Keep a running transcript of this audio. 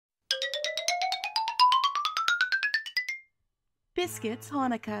Biscuit's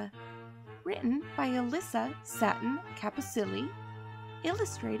Hanukkah, written by Alyssa, Satin, Capucilli,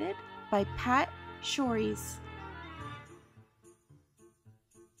 illustrated by Schories.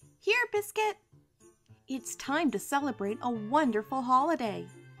 Here, Biscuit! It's time to celebrate a wonderful holiday.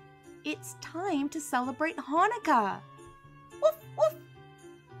 It's time to celebrate Hanukkah. Woof, woof!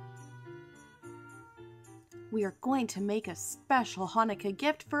 We are going to make a special Hanukkah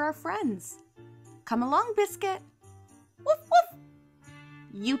gift for our friends. Come along, Biscuit. Woof, woof!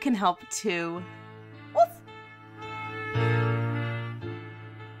 You can help too. Woof!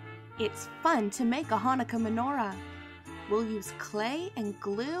 It's fun to make a Hanukkah menorah. We'll use clay and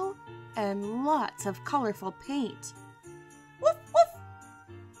glue and lots of colorful paint. Woof, woof!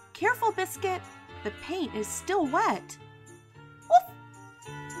 Careful, Biscuit. The paint is still wet. Woof!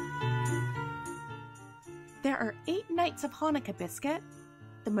 There are 8 nights of Hanukkah, Biscuit.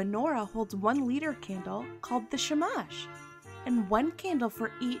 The menorah holds 1 liter candle called the shamash, and 1 candle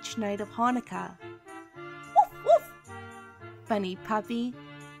for each night of Hanukkah. Woof, woof! Funny puppy,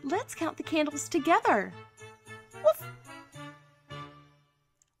 let's count the candles together. Woof!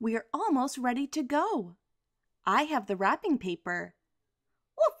 We are almost ready to go. I have the wrapping paper.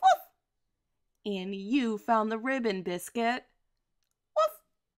 Woof, woof! And you found the ribbon, Biscuit. Woof!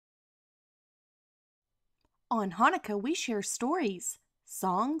 On Hanukkah, we share stories,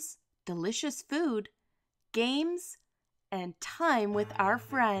 songs, delicious food, games, and time with our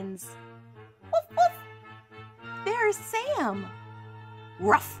friends. Woof, woof! There's Sam!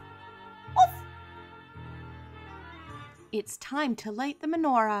 Ruff! Woof! It's time to light the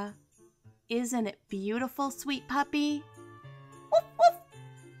menorah. Isn't it beautiful, sweet puppy? Woof, woof!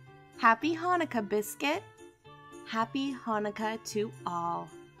 Happy Hanukkah, Biscuit. Happy Hanukkah to all.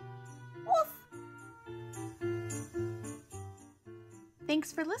 Woof!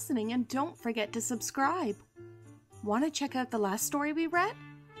 Thanks for listening, and don't forget to subscribe. Want to check out the last story we read?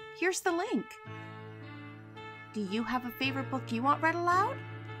 Here's the link. Do you have a favorite book you want read aloud?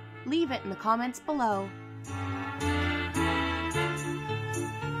 Leave it in the comments below.